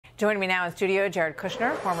Joining me now in studio, Jared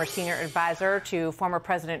Kushner, former senior advisor to former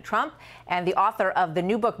President Trump and the author of the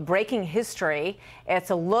new book, Breaking History.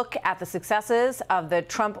 It's a look at the successes of the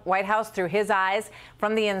Trump White House through his eyes,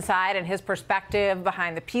 from the inside, and his perspective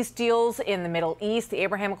behind the peace deals in the Middle East, the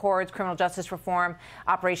Abraham Accords, criminal justice reform,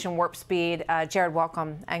 Operation Warp Speed. Jared,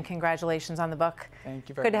 welcome and congratulations on the book. Thank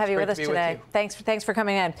you very much. Good to have you with us today. Thanks for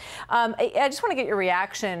coming in. I just want to get your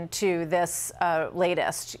reaction to this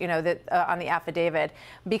latest, on the affidavit,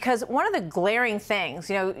 because one of the glaring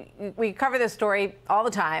things, we cover this story all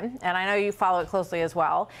the time, and I know you follow it closely as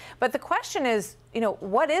well, but the question is,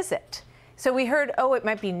 what is it? So we heard, it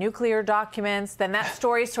might be nuclear documents. Then that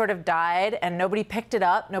story sort of died, and nobody picked it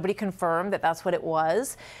up. Nobody confirmed that that's what it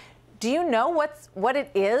was. Do you know what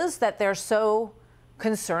it is that they're so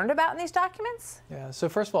concerned about in these documents? Yeah, so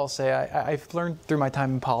first of all, I'll say I've learned through my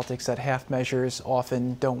time in politics that half measures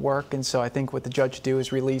often don't work, and so I think what the judge do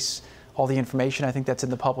is release all the information. I think that's in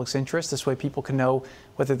the public's interest. This way people can know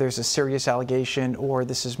whether there's a serious allegation or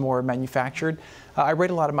this is more manufactured. I read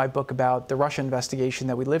a lot of my book about the Russia investigation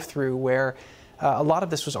that we lived through, where a lot of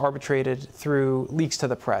this was arbitrated through leaks to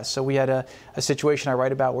the press. So we had a situation I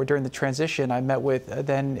write about where during the transition I met with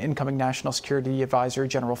then incoming National Security Advisor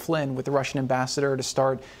General Flynn with the Russian ambassador to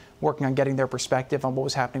start working on getting their perspective on what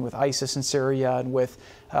was happening with ISIS in Syria and with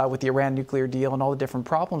the Iran nuclear deal and all the different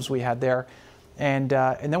problems we had there. And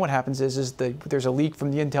then what happens is there's a leak from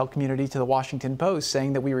the intel community to the Washington Post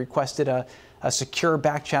saying that we requested a secure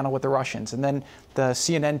back channel with the Russians, and then the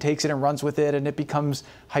CNN takes it and runs with it, and it becomes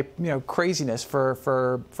craziness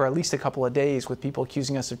for at least a couple of days with people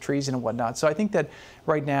accusing us of treason and whatnot. So I think that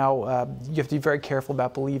right now you have to be very careful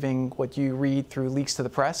about believing what you read through leaks to the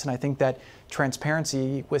press, and I think that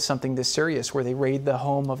transparency with something this serious, where they raid the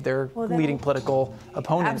home of their leading political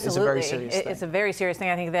opponent, is a very serious thing. It's a very serious thing.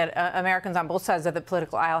 I think that Americans on both sides of the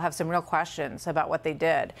political aisle have some real questions about what they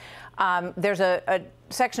did. There's a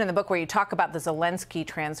section in the book where you talk about the Zelensky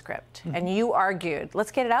transcript, and you argued,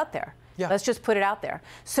 let's get it out there. Yeah. Let's just put it out there.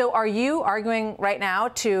 So are you arguing right now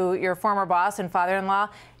to your former boss and father-in-law,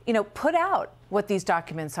 put out what these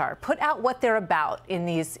documents are, put out what they're about in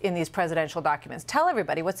these presidential documents. Tell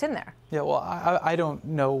everybody what's in there. Yeah, well, I don't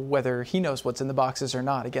know whether he knows what's in the boxes or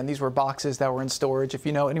not. Again, these were boxes that were in storage. If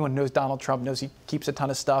anyone knows Donald Trump knows he keeps a ton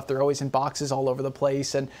of stuff. They're always in boxes all over the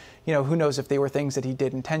place. And, who knows if they were things that he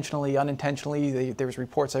did intentionally, unintentionally. There was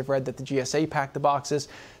reports I've read that the GSA packed the boxes.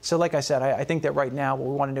 So like I said, I think that right now what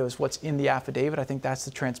we want to know is what's in the affidavit. I think that's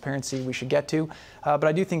the transparency we should get to. But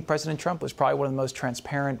I do think President Trump was probably one of the most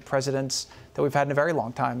transparent presidents that we've had in a very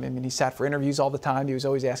long time. I mean, he sat for interviews all the time. He was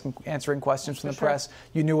always answering questions from the press.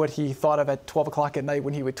 You knew what he thought of at 12 o'clock at night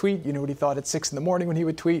when he would tweet. You knew what he thought at 6 in the morning when he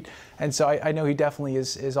would tweet. And so I know he definitely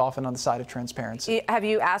is often on the side of transparency. Have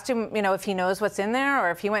you asked him, if he knows what's in there,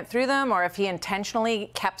 or if he went through them, or if he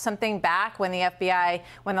intentionally kept something back when the FBI,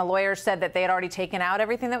 when the lawyers said that they had already taken out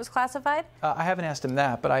everything that was classified? I haven't asked him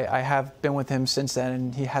that, but I have been with him since then,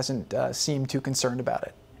 and he hasn't seemed too concerned about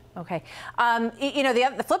it. Okay.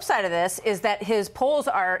 The flip side of this is that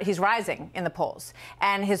he's rising in the polls,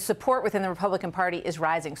 and his support within the Republican Party is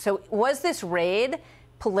rising. So was this raid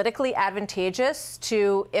politically advantageous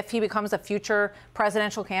if he becomes a future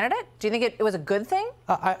presidential candidate? Do you think it was a good thing?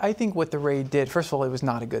 I think what the raid did, first of all, it was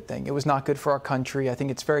not a good thing. It was not good for our country. I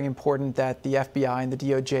think it's very important that the FBI and the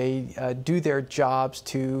DOJ do their jobs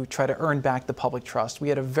to try to earn back the public trust. We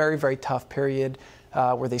had a very, very tough period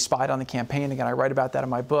where they spied on the campaign. Again, I write about that in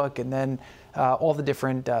my book. And then all the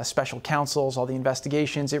different special counsels, all the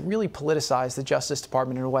investigations, it really politicized the Justice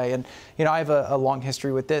Department in a way. And, I have a long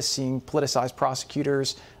history with this, seeing politicized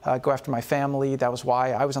prosecutors go after my family. That was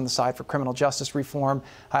why I was on the side for criminal justice reform.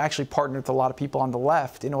 I actually partnered with a lot of people on the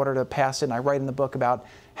left in order to pass it. And I write in the book about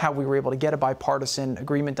how we were able to get a bipartisan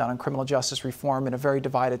agreement done on criminal justice reform in a very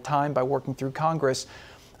divided time by working through Congress.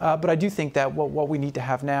 But I do think that what we need to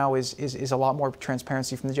have now is a lot more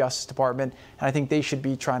transparency from the Justice Department, and I think they should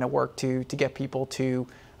be trying to work to get people to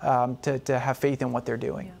have faith in what they're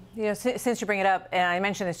doing. Yeah. Since you bring it up, and I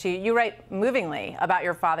mentioned this to you, you write movingly about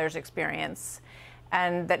your father's experience,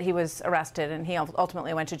 and that he was arrested and he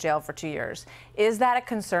ultimately went to jail for 2 years. Is that a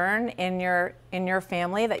concern in your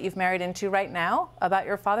family that you've married into right now about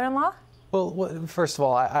your father-in-law? Well, first of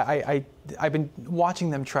all, I've been watching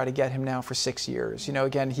them try to get him now for 6 years.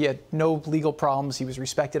 Again, he had no legal problems. He was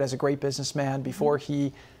respected as a great businessman before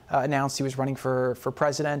he announced he was running for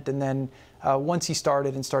president. And then once he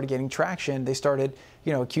started getting traction, they started,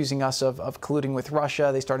 accusing us of colluding with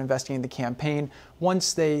Russia. They started investigating the campaign.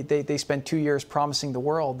 Once they spent 2 years promising the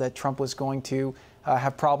world that Trump was going to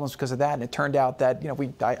have problems because of that. And it turned out that,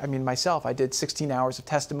 myself, I did 16 hours of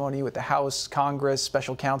testimony with the House, Congress,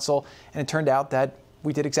 special counsel, and it turned out that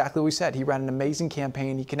we did exactly what we said. He ran an amazing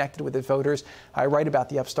campaign. He connected with the voters. I write about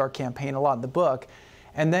the Upstart campaign a lot in the book.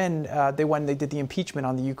 And then they went and they did the impeachment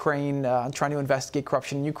on the Ukraine, trying to investigate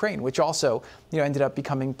corruption in Ukraine, which also, ended up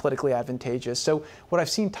becoming politically advantageous. So what I've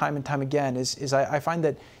seen time and time again is I find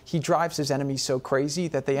that he drives his enemies so crazy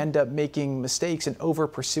that they end up making mistakes and over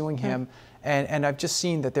pursuing him. And I've just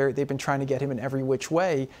seen that they've been trying to get him in every which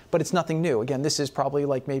way, but it's nothing new. Again, this is probably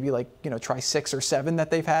maybe try 6 or 7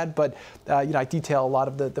 that they've had, but I detail a lot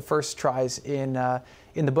of the first tries in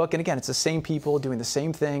the book. And again, it's the same people doing the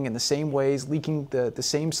same thing in the same ways, leaking the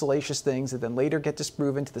same salacious things that then later get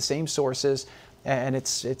disproven to the same sources. And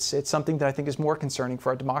it's something that I think is more concerning for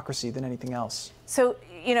our democracy than anything else. So,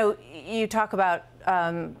 you talk about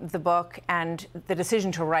the book and the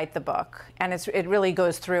decision to write the book, and it really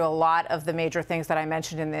goes through a lot of the major things that I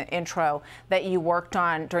mentioned in the intro that you worked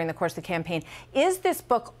on during the course of the campaign. Is this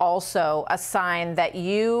book also a sign that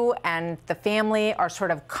you and the family are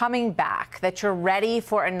sort of coming back, that you're ready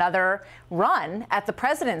for another run at the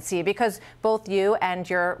presidency? Because both you and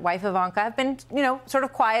your wife Ivanka have been, sort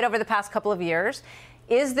of quiet over the past couple of years.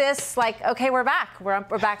 Is this okay, we're back, we're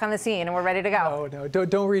back on the scene and we're ready to go? No,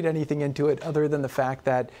 don't read anything into it other than the fact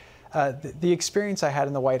that the experience I had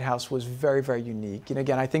in the White House was very, very unique.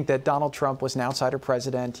 Again, I think that Donald Trump was an outsider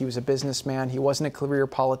president. He was a businessman. He wasn't a career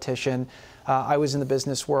politician. I was in the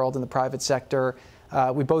business world, in the private sector.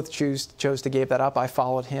 We both chose to give that up. I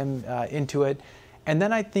followed him into it. And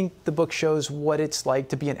then I think the book shows what it's like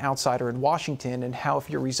to be an outsider in Washington and how,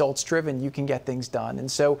 if you're results driven, you can get things done. And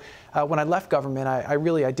so when I left government, I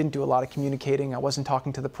didn't do a lot of communicating. I wasn't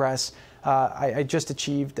talking to the press. I just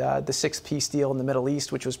achieved the 6th peace deal in the Middle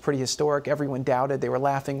East, which was pretty historic. Everyone doubted. They were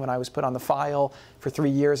laughing when I was put on the file. For 3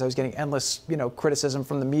 years, I was getting endless criticism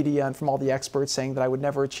from the media and from all the experts saying that I would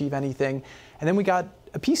never achieve anything. And then we got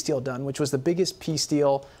a peace deal done, which was the biggest peace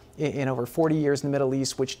deal in over 40 years in the Middle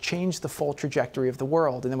East, which changed the full trajectory of the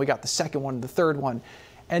world. And then we got the second one, the third one.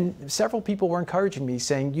 And several people were encouraging me,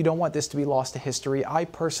 saying, you don't want this to be lost to history. I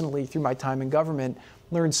personally, through my time in government,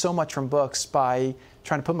 learned so much from books by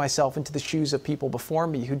trying to put myself into the shoes of people before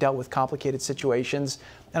me who dealt with complicated situations.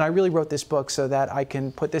 And I really wrote this book so that I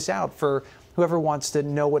can put this out for whoever wants to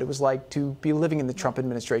know what it was like to be living in the Trump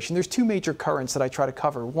administration. There's 2 major currents that I try to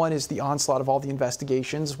cover. One is the onslaught of all the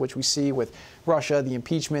investigations, which we see with Russia, the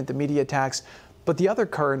impeachment, the media attacks. But the other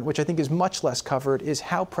current, which I think is much less covered, is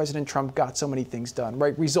how President Trump got so many things done,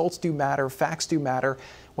 right? Results do matter, facts do matter.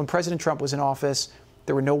 When President Trump was in office,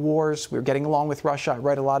 there were no wars. We were getting along with Russia. I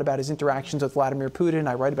write a lot about his interactions with Vladimir Putin.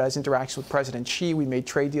 I write about his interactions with President Xi. We made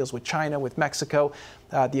trade deals with China, with Mexico.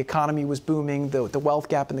 The economy was booming. The wealth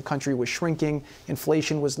gap in the country was shrinking.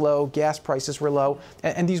 Inflation was low. Gas prices were low.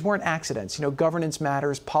 And these weren't accidents. Governance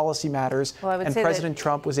matters. Policy matters. Well, and President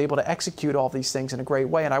Trump was able to execute all these things in a great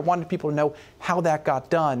way. And I wanted people to know how that got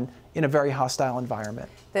done in a very hostile environment.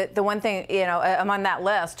 The one thing, among that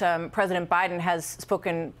list, President Biden has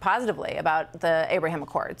spoken positively about the Abraham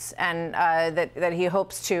Accords and that he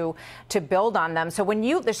hopes to build on them. So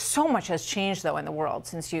there's so much has changed, though, in the world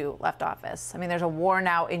since you left office. I mean, there's a war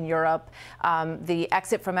now in Europe, the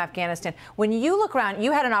exit from Afghanistan. When you look around,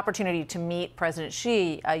 you had an opportunity to meet President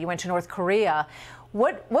Xi. You went to North Korea.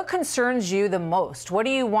 What concerns you the most? What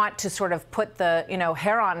do you want to sort of put the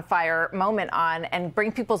hair on fire moment on and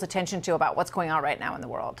bring people's attention to about what's going on right now in the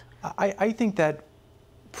world? I think that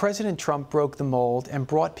President Trump broke the mold and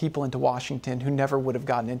brought people into Washington who never would have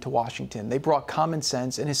gotten into Washington. They brought common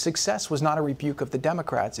sense, and his success was not a rebuke of the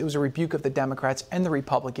Democrats. It was a rebuke of the Democrats and the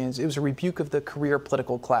Republicans. It was a rebuke of the career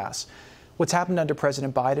political class. What's happened under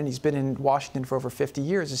President Biden, he's been in Washington for over 50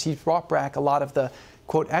 years, is he's brought back a lot of the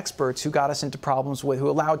quote experts who got us into problems who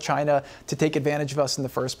allowed China to take advantage of us in the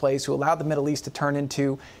first place, who allowed the Middle East to turn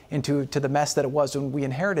into the mess that it was when we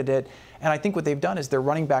inherited it. And I think what they've done is they're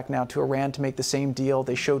running back now to Iran to make the same deal.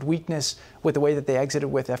 They showed weakness with the way that they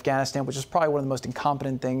exited with Afghanistan, which is probably one of the most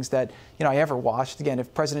incompetent things that I ever watched. Again,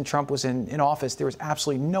 if President Trump was in office, there was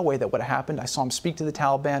absolutely no way that would have happened. I saw him speak to the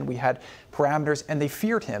Taliban. We had parameters, and they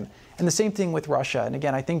feared him. And the same thing with Russia. And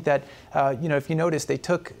again, I think that, if you notice, they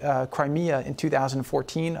took Crimea in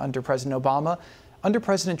 2014 under President Obama. Under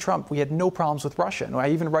President Trump, we had no problems with Russia. And I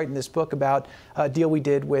even write in this book about a deal we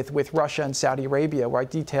did with Russia and Saudi Arabia, where I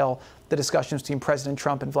detail the discussions between President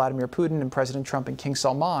Trump and Vladimir Putin and President Trump and King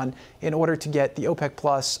Salman in order to get the OPEC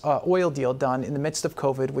Plus oil deal done in the midst of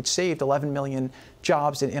COVID, which saved 11 million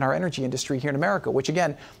jobs in our energy industry here in America, which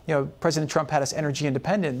again, President Trump had us energy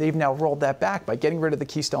independent. They've now rolled that back by getting rid of the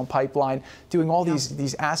Keystone Pipeline, doing all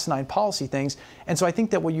these asinine policy things. And so I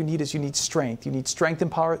think that what you need is strength. You need strength in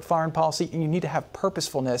foreign policy, and you need to have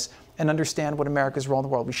purposefulness. and understand what America's role in the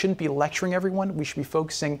world. We shouldn't be lecturing everyone. We should be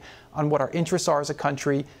focusing on what our interests are as a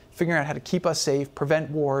country, figuring out how to keep us safe, prevent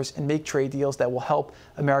wars, and make trade deals that will help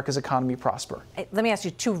America's economy prosper. Let me ask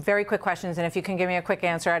you two very quick questions, and if you can give me a quick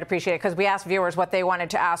answer, I'd appreciate it, because we asked viewers what they wanted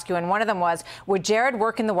to ask you, and one of them was, would Jared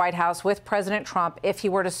work in the White House with President Trump if he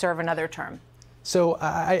were to serve another term? So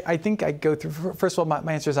I think I go through, first of all,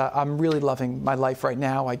 my answer is I'm really loving my life right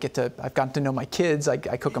now. I've gotten to know my kids. I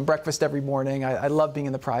cook them breakfast every morning. I love being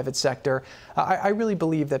in the private sector. I really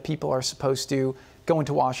believe that people are supposed to go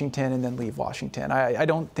into Washington and then leave Washington. I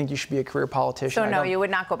don't think you should be a career politician. So no, you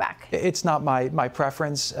would not go back? It's not my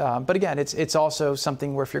preference. But again, it's also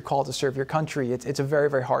something where if you're called to serve your country, it's a very,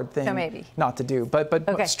 very hard thing not to do. But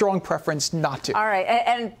okay. Strong preference not to. All right.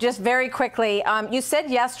 And just very quickly, you said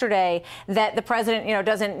yesterday that the president,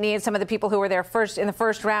 doesn't need some of the people who were there in the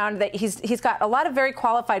first round, that he's got a lot of very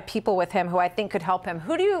qualified people with him who I think could help him.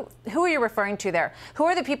 Who are you referring to there? Who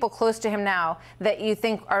are the people close to him now that you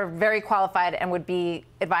think are very qualified and would be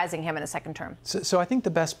advising him in a second term? So I think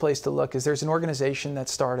the best place to look is there's an organization that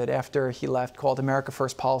started after he left called America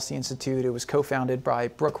First Policy Institute. It was co-founded by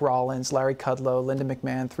Brooke Rollins, Larry Kudlow, Linda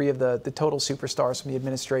McMahon, three of the total superstars from the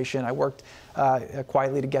administration. I worked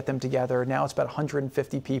quietly to get them together. Now it's about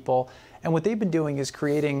 150 people. And what they've been doing is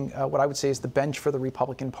creating what I would say is the bench for the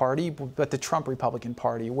Republican Party, but the Trump Republican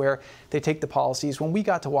Party, where they take the policies. When we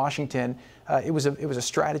got to Washington, it was a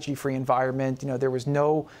strategy-free environment. There was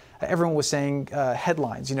no, everyone was saying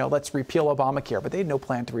headlines, let's repeal Obamacare, but they had no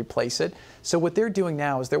plan to replace it. So what they're doing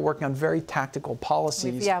now is they're working on very tactical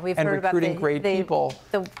policies we've and heard recruiting about great people.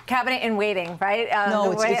 The cabinet in waiting, right?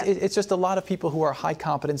 No, it's just a lot of people who are high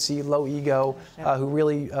competency, low ego, who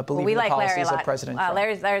really believe in the policies of President Trump.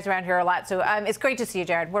 Larry's around here a lot. So it's great to see you,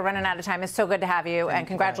 Jared. We're running out of time. It's so good to have you. And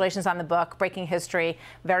congratulations on the book, Breaking History.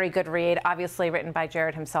 Very good read, obviously written by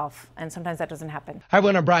Jared himself. And sometimes that doesn't happen. Hi,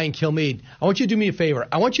 everyone. I'm Brian Kilmeade. I want you to do me a favor.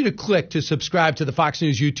 I want you to click to subscribe to the Fox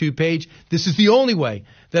News YouTube page. This is the only way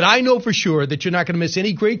that I know for sure that you're not going to miss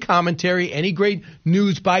any great commentary, any great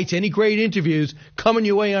news bites, any great interviews coming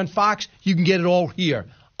your way on Fox. You can get it all here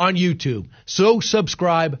on YouTube. So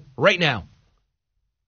subscribe right now.